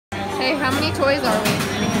Hey, how many toys are we?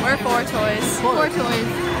 We're 4 toys. 4 toys.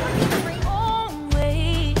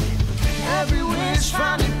 Every wish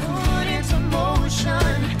finally put into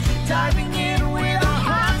motion, diving in with our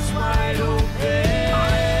hearts wide open.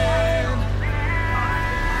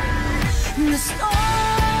 The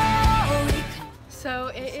story. So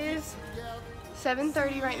it is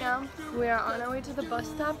 7:30 right now. We are on our way to the bus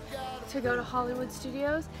stop to go to Hollywood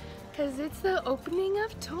Studios because it's the opening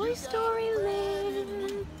of Toy Story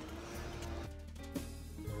Land.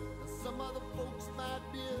 Some other folks might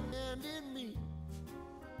be demanding me.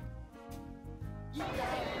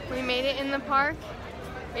 We made it in the park.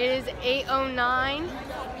 It is 8:09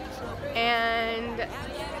 and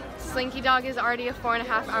Slinky Dog is already a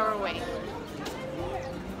 4.5 hour wait.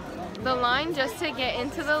 The line just to get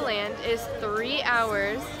into the land is 3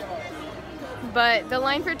 hours, but the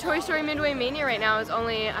line for Toy Story Midway Mania right now is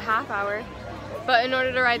only a half hour. But in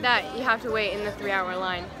order to ride that, you have to wait in the 3-hour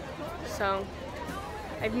line. So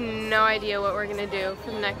I have no idea what we're gonna do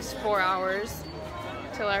for the next 4 hours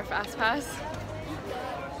till our Fast Pass.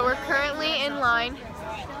 We're currently in line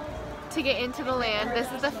to get into the land.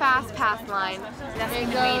 This is the Fast Pass line. It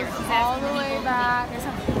goes all the way back,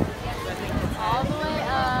 all the way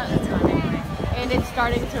up, and it's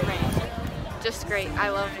starting to rain. Just great. I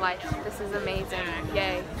love life. This is amazing.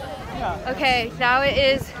 Yay. Okay, now it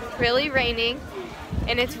is really raining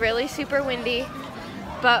and it's really super windy,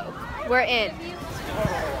 but we're in. Here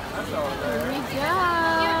we go.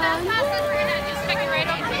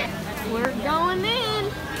 We're going in.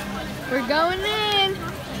 We're going in.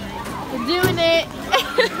 We're doing it.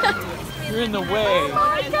 You're in the way. Oh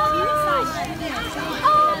my gosh.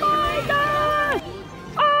 Oh my gosh.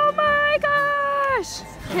 Oh my gosh.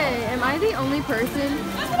 Okay, am I the only person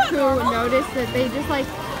who noticed that they just like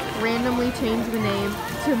randomly changed the name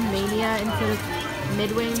to Mania instead of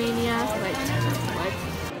Midway Mania? Like, what?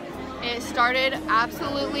 It started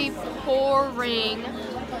absolutely pouring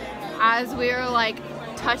as we were like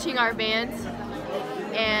touching our bands,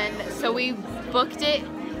 and so we booked it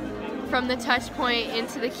from the touch point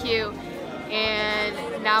into the queue, and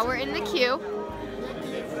now we're in the queue,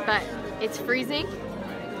 but it's freezing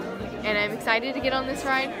and I'm excited to get on this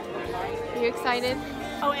ride. Are you excited?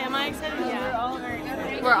 Oh, am I excited? Yeah. We're all very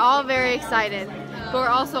excited. We're all very excited, but we're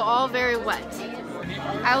also all very wet.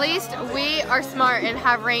 At least we are smart and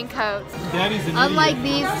have raincoats. Daddy's an Unlike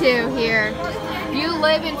idiot. these two here. You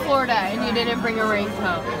live in Florida and you didn't bring a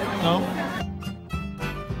raincoat. No?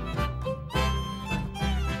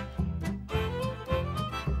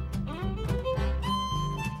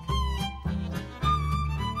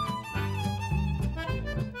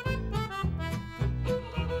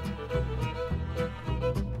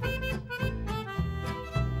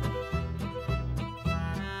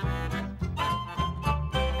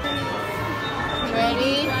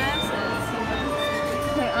 Ready?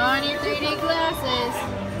 Put on your 3D glasses.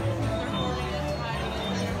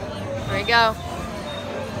 Here we go.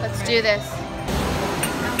 Let's do this.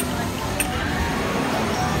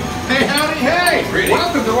 Hey, howdy, hey!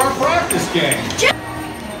 Welcome to our practice game.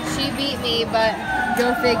 She beat me, but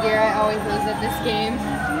go figure, I always lose at this game.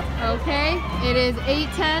 Okay, it is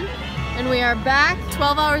 8:10 and we are back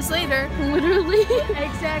 12 hours later. literally.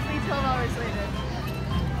 Exactly 12 hours later.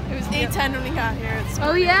 It was 8:10 when we got here. It's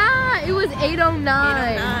Oh yeah, it was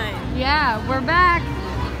 8:09. 8:09. Yeah, we're back.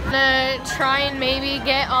 Gonna try and maybe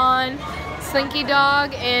get on Slinky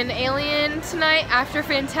Dog and Alien tonight after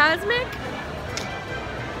Fantasmic.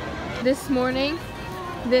 This morning,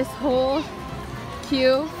 this whole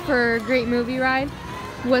queue for Great Movie Ride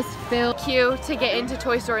was filled. Queue to get into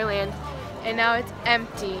Toy Story Land, and now it's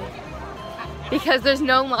empty because there's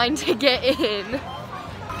no line to get in.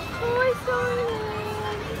 Toy Story Land.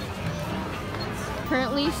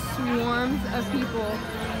 Currently, swarms of people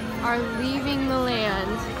are leaving the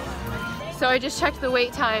land. So I just checked the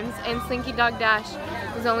wait times, and Slinky Dog Dash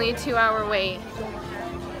was only a 2-hour wait.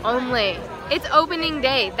 Only. It's opening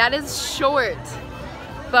day. That is short.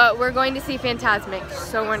 But we're going to see Fantasmic,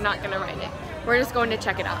 so we're not gonna ride it. We're just going to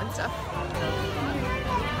check it out and stuff.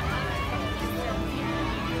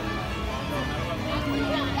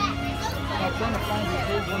 I'm trying to find the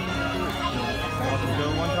big one. Want to do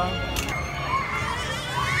it one time?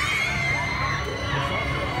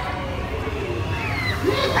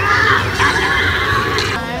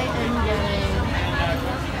 I am getting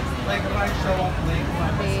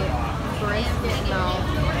the brisket melt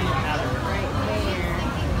right there.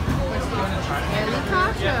 And the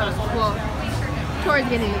tacos. Well, Tori's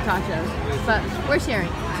getting the tacos, but we're sharing.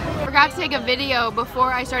 I forgot to take a video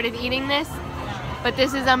before I started eating this, but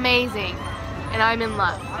this is amazing, and I'm in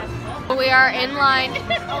love. We are in line.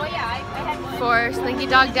 Oh yeah, I had one. for Slinky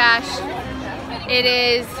Dog Dash. It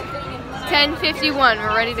is 10:51.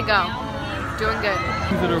 We're ready to go. Doing good.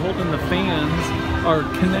 Things that are holding the fans are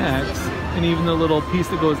connects, and even the little piece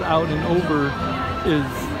that goes out and over is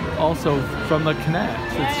also from the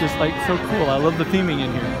connects. It's just like so cool. I love the theming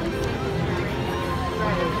in here.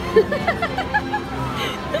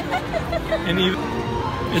 And even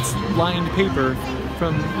it's lined paper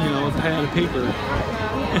from, you know, a pad of paper.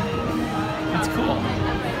 It's cool.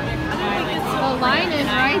 The line is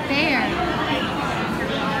right there.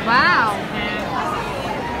 Wow.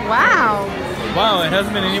 Wow. Wow, it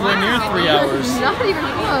hasn't been anywhere near 3 hours. Not even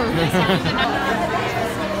close.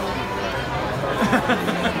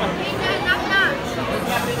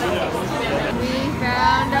 We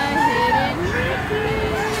found a hidden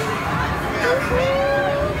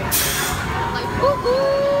like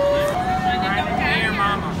Here,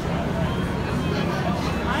 mama.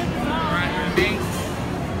 Alright, ready?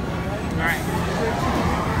 Alright.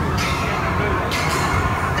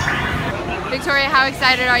 Victoria, how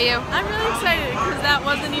excited are you? I'm really excited because that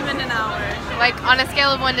wasn't even an hour. Like on a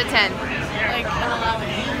scale of 1 to 10. Like an 11.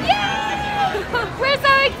 Yeah! We're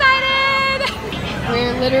so excited!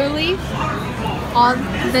 We're literally on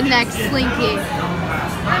the next Slinky.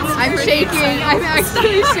 I'm shaking. I'm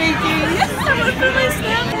actually shaking.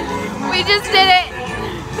 We just did it.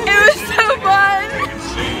 It was so fun.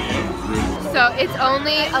 So it's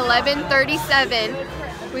only 11:37.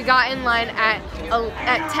 We got in line at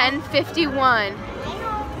 10:51,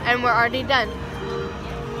 and we're already done.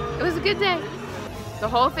 It was a good day. The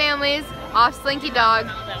whole family's off Slinky Dog.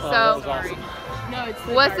 So,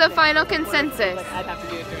 what's the final consensus? I'd have to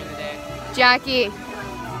do it during the day. Jackie,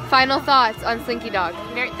 final thoughts on Slinky Dog.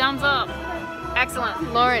 Thumbs up.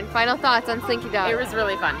 Excellent. Lauren, final thoughts on Slinky Dog. It was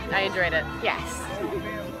really fun. I enjoyed it. Yes.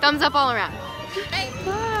 Thumbs up all around.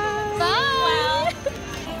 Bye.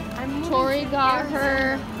 Tori got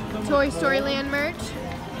her Toy Story Land merch.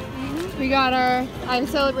 We got our I'm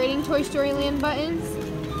celebrating Toy Story Land buttons.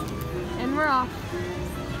 And we're off.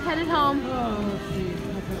 Headed home.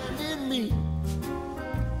 In me.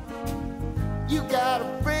 You got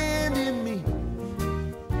a friend in me.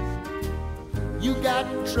 You got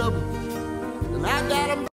trouble, and I got a